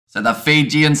So the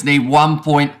Fijians need 1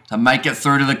 point to make it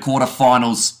through to the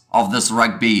quarterfinals of this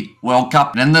Rugby World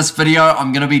Cup. And in this video,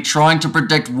 I'm going to be trying to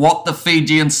predict what the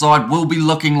Fijian side will be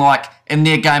looking like in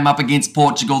their game up against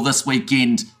Portugal this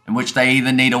weekend, in which they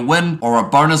either need a win or a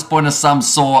bonus point of some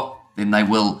sort. Then they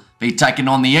will be taking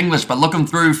on the English. But looking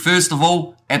through, first of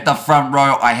all, at the front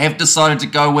row, I have decided to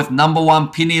go with number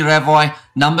 1, Penny Ravai,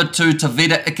 number 2,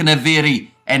 Tavita Ikanaveri,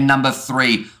 and number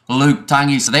 3, Luke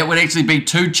Tangi. So that would actually be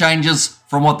 2 changes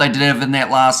from what they did have in that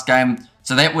last game.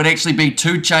 So that would actually be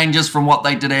 2 changes from what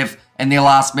they did have in their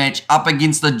last match up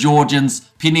against the Georgians.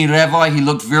 Penny Ravai, he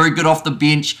looked very good off the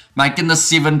bench, making the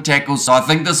 7 tackles. So I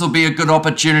think this will be a good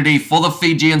opportunity for the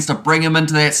Fijians to bring him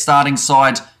into that starting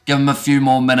side, give him a few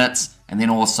more minutes, and then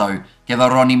also give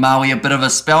Ronnie Maui a bit of a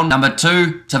spell. Number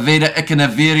 2, Tavita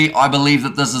Ikanaveri. I believe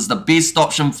that this is the best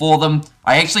option for them.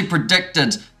 I actually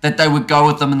predicted that they would go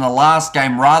with them in the last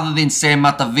game rather than Sam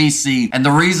Matavesi. And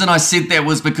the reason I said that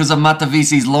was because of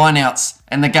Matavesi's lineouts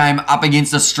in the game up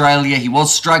against Australia. He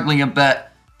was struggling a bit,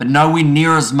 but nowhere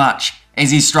near as much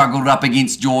as he struggled up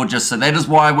against Georgia. So that is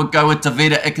why I would go with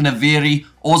Tavita Ikanaveri.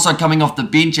 Also coming off the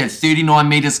bench at 39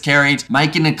 metres carried,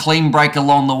 making a clean break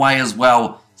along the way as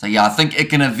well. So yeah, I think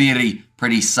Ikanaveri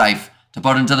pretty safe to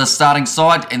put into the starting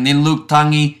side. And then Luke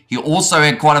Tangi, he also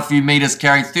had quite a few metres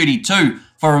carried, 32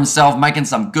 for himself, making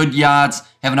some good yards,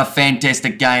 having a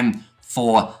fantastic game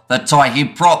for the tie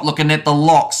head prop. Looking at the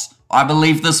locks, I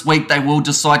believe this week they will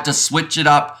decide to switch it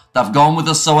up. They've gone with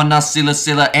the Soana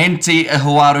Silasila and Te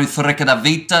Ihuaru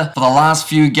Thurikadavita for the last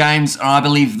few games, and I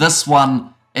believe this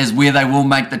one is where they will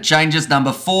make the changes.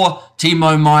 Number 4,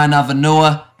 Timo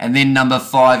Mainavanua, and then number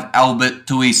 5, Albert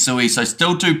Tuisui. So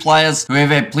still 2 players who have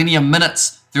had plenty of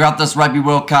minutes throughout this Rugby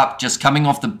World Cup, just coming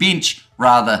off the bench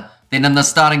rather than in the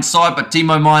starting side. But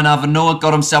Timo Mainavanua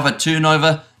got himself a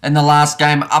turnover in the last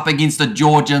game up against the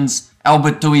Georgians.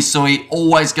 Albert Tuisui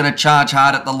always going to charge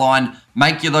hard at the line,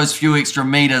 make you those few extra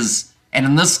meters. And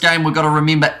in this game, we've got to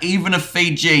remember, even if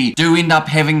Fiji do end up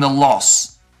having the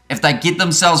loss, if they get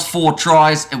themselves 4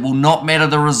 tries, it will not matter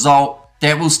the result.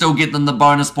 That will still get them the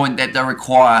bonus point that they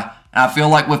require. And I feel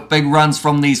like with big runs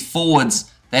from these forwards,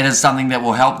 that is something that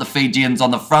will help the Fijians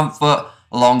on the front foot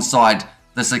alongside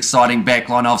this exciting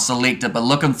backline I've selected. But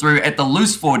looking through at the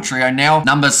loose forward trio now,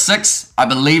 number 6, I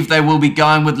believe they will be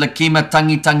going with Lekima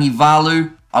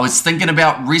Tangitangivalu. I was thinking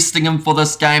about resting him for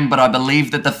this game, but I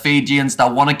believe that the Fijians,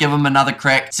 they'll want to give him another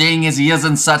crack. Seeing as he is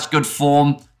in such good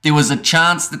form, there was a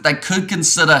chance that they could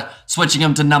consider switching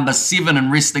him to number 7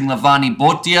 and resting Lavani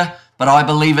Botia. But I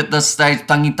believe at this stage,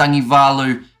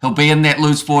 Tangitangivalu, he'll be in that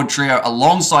loose forward trio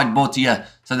alongside Botia.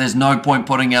 So there's no point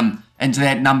putting him into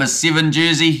that number 7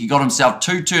 jersey. He got himself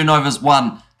 2 turnovers,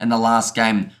 1 in the last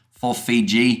game for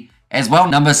Fiji as well.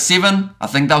 Number 7, I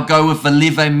think they'll go with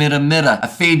Valeve Miramira, a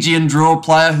Fijian draw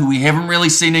player who we haven't really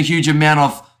seen a huge amount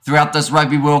of throughout this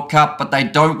Rugby World Cup, but they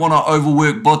don't want to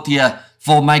overwork Botia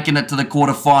for making it to the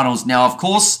quarterfinals. Now, of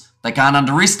course, they can't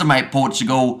underestimate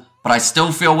Portugal, but I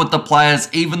still feel with the players,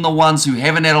 even the ones who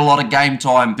haven't had a lot of game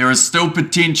time, there is still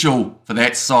potential for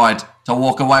that side to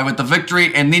walk away with the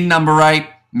victory. And then number 8,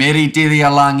 Meri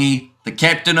Delialangi, the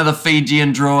captain of the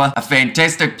Fijian drawer, a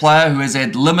fantastic player who has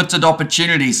had limited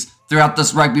opportunities throughout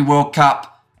this Rugby World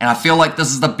Cup, and I feel like this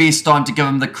is the best time to give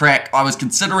him the crack. I was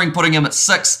considering putting him at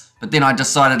 6, but then I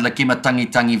decided Lekima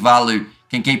Tangitangivalu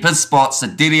can keep his spot. So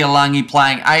Delialangi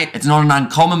playing 8. It's not an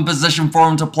uncommon position for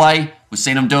him to play. We've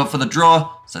seen him do it for the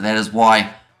draw, so that is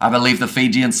why I believe the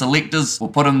Fijian selectors will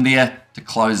put him there to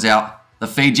close out the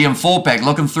Fijian 4-pack.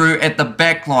 Looking through at the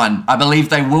back line, I believe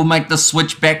they will make the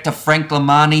switch back to Frank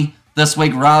Lamani this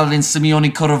week rather than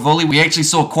Simeone Kuravuli. We actually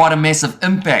saw quite a massive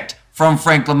impact from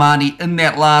Frank Lamani in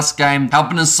that last game,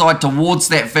 helping his side towards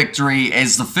that victory.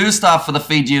 As the first half for the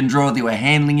Fijian draw, there were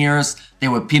handling errors,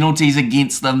 there were penalties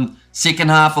against them. Second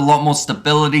half, a lot more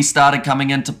stability started coming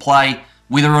into play.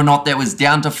 Whether or not that was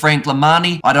down to Frank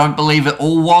Lamani, I don't believe it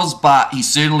all was, but he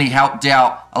certainly helped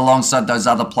out alongside those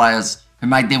other players who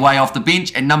made their way off the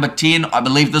bench. And number 10, I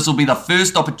believe this will be the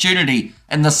first opportunity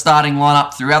in the starting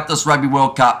lineup throughout this Rugby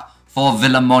World Cup for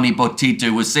Vilimoni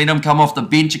Botitu. We've seen him come off the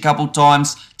bench a couple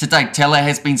times. Today Teller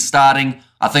has been starting.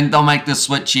 I think they'll make the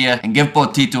switch here and give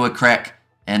Botitu a crack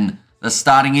in the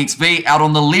starting XV. Out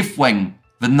on the left wing,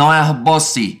 Vinaya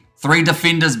Habossi. 3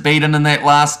 defenders beaten in that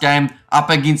last game up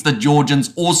against the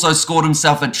Georgians. Also scored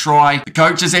himself a try. The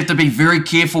coaches have to be very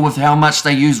careful with how much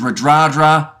they use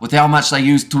Radradra, with how much they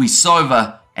use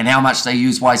Tuisova, and how much they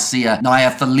use Waisia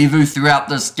Naiafalevu throughout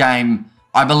this game.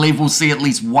 I believe we'll see at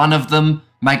least one of them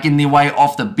making their way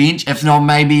off the bench, if not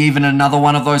maybe even another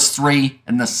one of those 3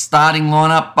 in the starting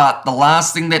lineup. But the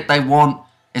last thing that they want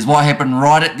is what happened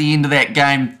right at the end of that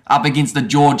game up against the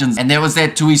Georgians, and that was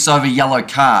that Tuisova yellow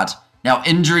card. Now,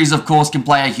 injuries, of course, can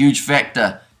play a huge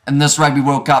factor in this Rugby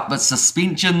World Cup, but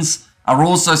suspensions are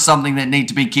also something that need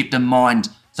to be kept in mind.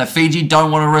 So Fiji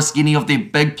don't want to risk any of their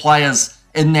big players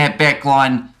in that back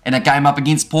line in a game up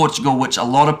against Portugal, which a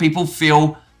lot of people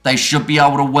feel they should be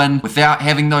able to win without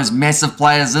having those massive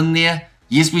players in there.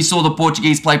 Yes, we saw the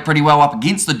Portuguese play pretty well up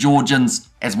against the Georgians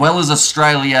as well as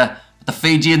Australia. But the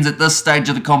Fijians at this stage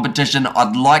of the competition,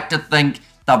 I'd like to think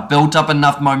they've built up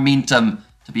enough momentum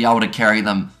to be able to carry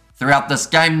them throughout this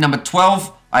game. Number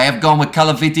 12, I have gone with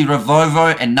Kalaviti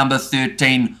Ravovo, and number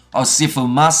 13, Osifu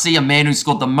Masi, a man who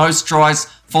scored the most tries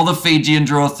for the Fijian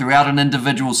draw throughout an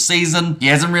individual season. He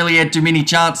hasn't really had too many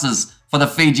chances for the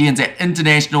Fijians at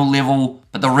international level,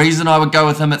 but the reason I would go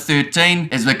with him at 13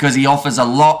 is because he offers a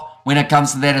lot when it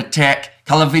comes to that attack.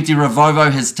 Kalaviti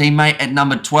Ravovo, his teammate, at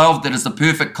number 12, that is the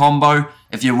perfect combo.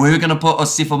 If you were going to put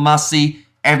Osifu Masi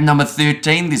at number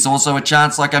 13, there's also a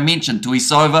chance, like I mentioned,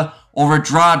 Tuisova or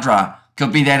Radradra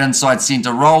could be that inside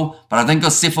centre role, but I think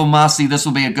Osifu Masi, this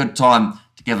will be a good time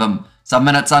to give him some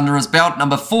minutes under his belt.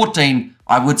 Number 14,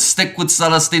 I would stick with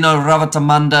Celestino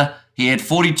Ravatamanda. He had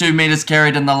 42 metres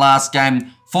carried in the last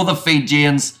game for the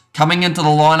Fijians. Coming into the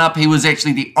lineup, he was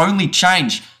actually the only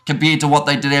change compared to what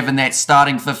they did have in that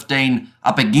starting 15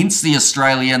 up against the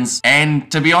Australians.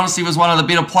 And to be honest, he was one of the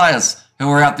better players who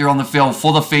were out there on the field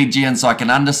for the Fijians, so I can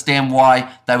understand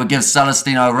why they would give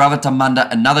Celestino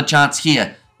Ravatamanda another chance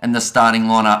here in the starting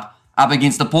lineup up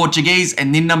against the Portuguese.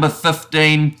 And then number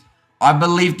 15, I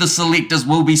believe the selectors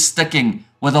will be sticking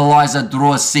with Eliza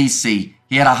Druasisi.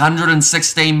 He had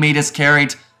 116 metres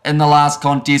carried in the last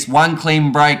contest, one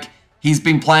clean break. He's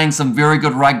been playing some very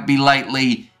good rugby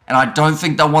lately, and I don't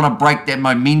think they'll want to break that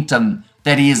momentum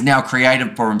that he has now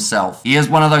created for himself. He is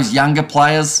one of those younger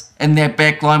players in that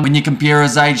backline when you compare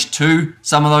his age to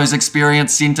some of those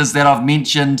experienced centres that I've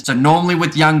mentioned. So normally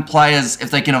with young players, if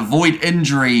they can avoid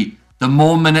injury, the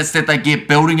more minutes that they get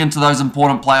building into those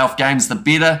important playoff games, the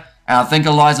better. And I think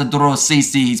Eliza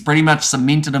Druasisi, he's pretty much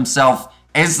cemented himself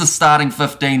as the starting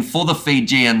 15 for the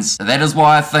Fijians. So that is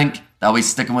why I think they'll be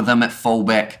sticking with him at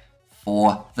fullback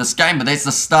for this game. But that's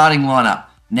the starting lineup.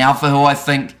 Now for who I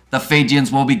think the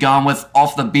Fijians will be going with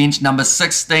off the bench. Number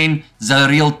 16,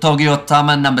 Zaril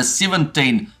Togiotama. Number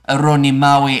 17, Aroni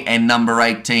Maui. And number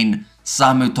 18,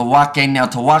 Samu Tawake. Now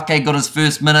Tawake got his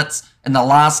first minutes in the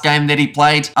last game that he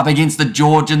played up against the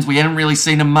Georgians. We hadn't really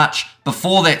seen him much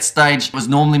before that stage. It was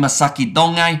normally Masaki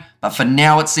Donge, but for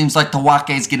now it seems like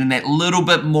Tawake is getting that little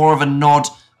bit more of a nod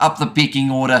up the pecking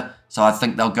order, so I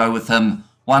think they'll go with him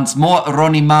once more.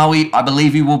 Roni Maui, I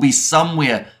believe he will be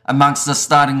somewhere amongst the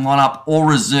starting lineup or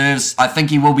reserves. I think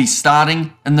he will be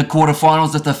starting in the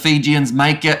quarterfinals if the Fijians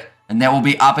make it, and that will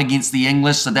be up against the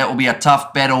English, so that will be a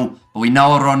tough battle. But we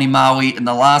know Roni Maui in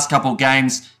the last couple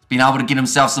games been able to get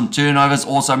himself some turnovers,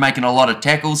 also making a lot of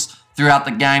tackles throughout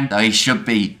the game, so he should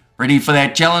be ready for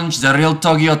that challenge. Zaril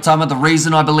Togiotama, the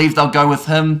reason I believe they'll go with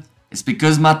him is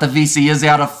because Matavesi is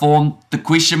out of form. The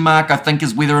question mark, I think,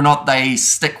 is whether or not they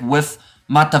stick with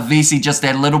Matavesi just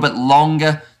that little bit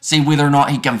longer, see whether or not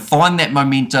he can find that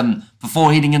momentum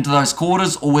before heading into those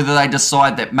quarters, or whether they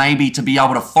decide that maybe to be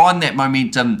able to find that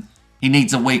momentum, he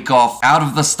needs a week off out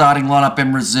of the starting lineup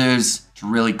and reserves to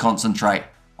really concentrate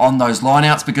on those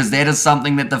lineouts, because that is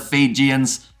something that the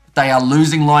Fijians, they are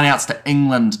losing lineouts to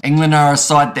England. England are a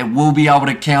side that will be able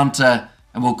to counter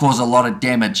and will cause a lot of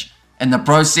damage in the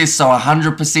process. So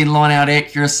 100% lineout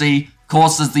accuracy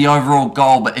courses the overall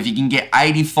goal, but if you can get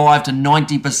 85 to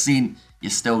 90%,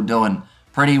 you're still doing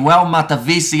pretty well.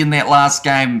 Matavesi in that last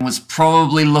game was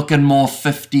probably looking more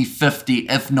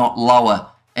 50-50, if not lower,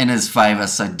 in his favour,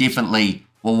 so definitely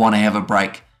will want to have a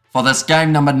break for this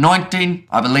game. Number 19,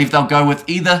 I believe they'll go with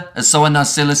either Asoana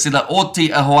Silasila or Te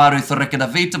Ahoaru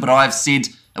Tharekadavita, but I've said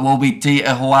it will be Te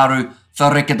Ahoaru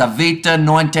Tharekadavita.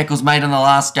 9 tackles made in the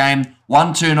last game,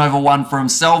 1 turnover, 1 for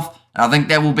himself. And I think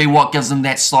that will be what gives him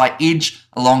that slight edge,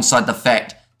 alongside the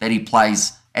fact that he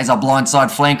plays as a blindside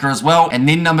flanker as well. And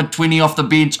then number 20 off the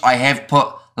bench, I have put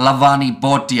Lavani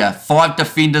Botia. 5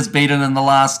 defenders beaten in the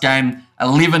last game,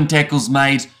 11 tackles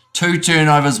made, 2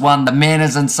 turnovers, 1. The man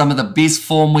is in some of the best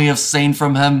form we have seen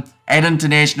from him at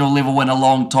international level in a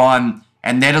long time,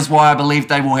 and that is why I believe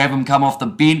they will have him come off the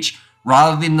bench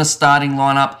rather than the starting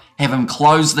lineup, have him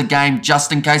close the game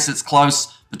just in case it's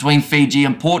close between Fiji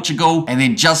and Portugal, and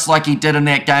then just like he did in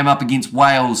that game up against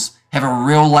Wales, have a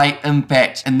real late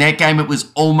impact. In that game it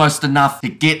was almost enough to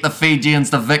get the Fijians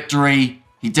the victory.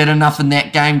 He did enough in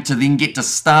that game to then get to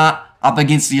start up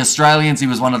against the Australians. He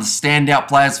was one of the standout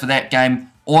players for that game.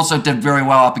 Also did very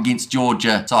well up against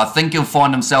Georgia. So I think he'll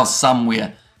find himself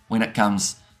somewhere when it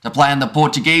comes to play in the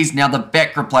Portuguese. Now the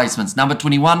back replacements. Number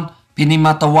 21, Penny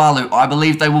Matawalu. I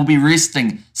believe they will be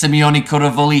resting Simeone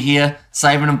Kuravuli here,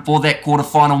 saving him for that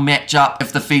quarterfinal matchup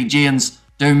if the Fijians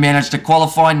do manage to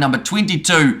qualify. Number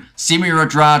 22, Semi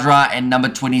Radradra, and number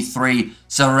 23,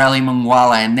 Sareli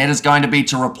Mungwala. And that is going to be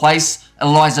to replace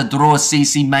Eliza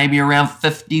Droa-Sisi, maybe around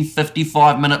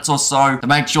 50-55 minutes or so, to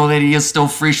make sure that he is still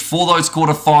fresh for those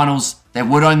quarterfinals. That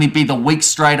would only be the week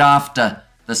straight after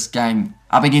this game.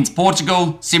 Up against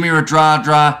Portugal, Semi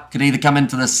Radradra could either come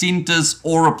into the centres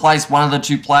or replace one of the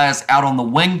two players out on the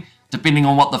wing, depending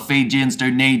on what the Fijians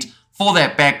do need for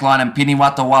that backline. And Penny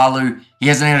Matawalu, he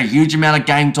hasn't had a huge amount of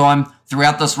game time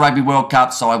throughout this Rugby World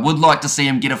Cup, so I would like to see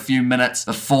him get a few minutes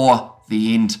before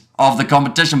the end of the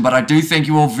competition. But I do thank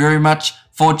you all very much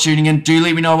for tuning in. Do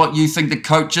let me know what you think the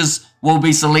coaches will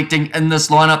be selecting in this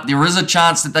lineup. There is a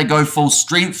chance that they go full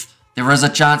strength. There is a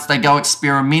chance they go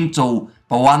experimental.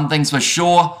 But one thing's for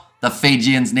sure, the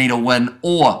Fijians need a win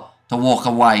or to walk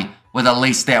away with at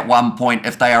least that 1 point.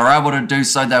 If they are able to do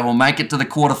so, they will make it to the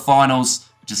quarterfinals,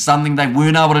 which is something they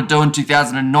weren't able to do in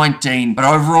 2019. But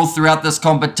overall, throughout this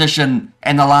competition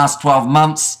and the last 12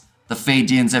 months, the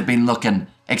Fijians have been looking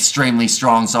extremely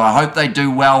strong. So I hope they do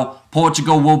well.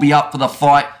 Portugal will be up for the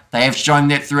fight. They have shown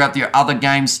that throughout their other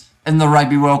games in the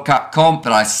Rugby World Cup comp,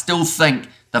 but I still think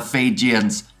the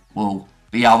Fijians will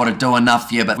be able to do enough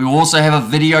here. But we will also have a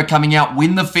video coming out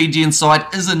when the Fijian side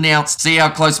is announced. See how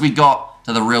close we got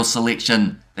to the real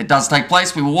selection that does take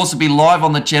place. We will also be live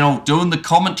on the channel doing the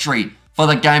commentary for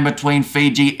the game between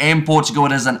Fiji and Portugal.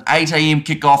 It is an 8 AM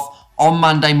kickoff on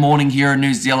Monday morning here in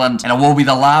New Zealand, and it will be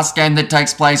the last game that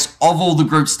takes place of all the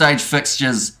group stage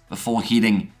fixtures before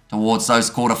heading towards those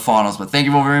quarterfinals. But thank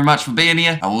you all very much for being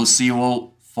here. I will see you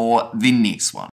all for the next one.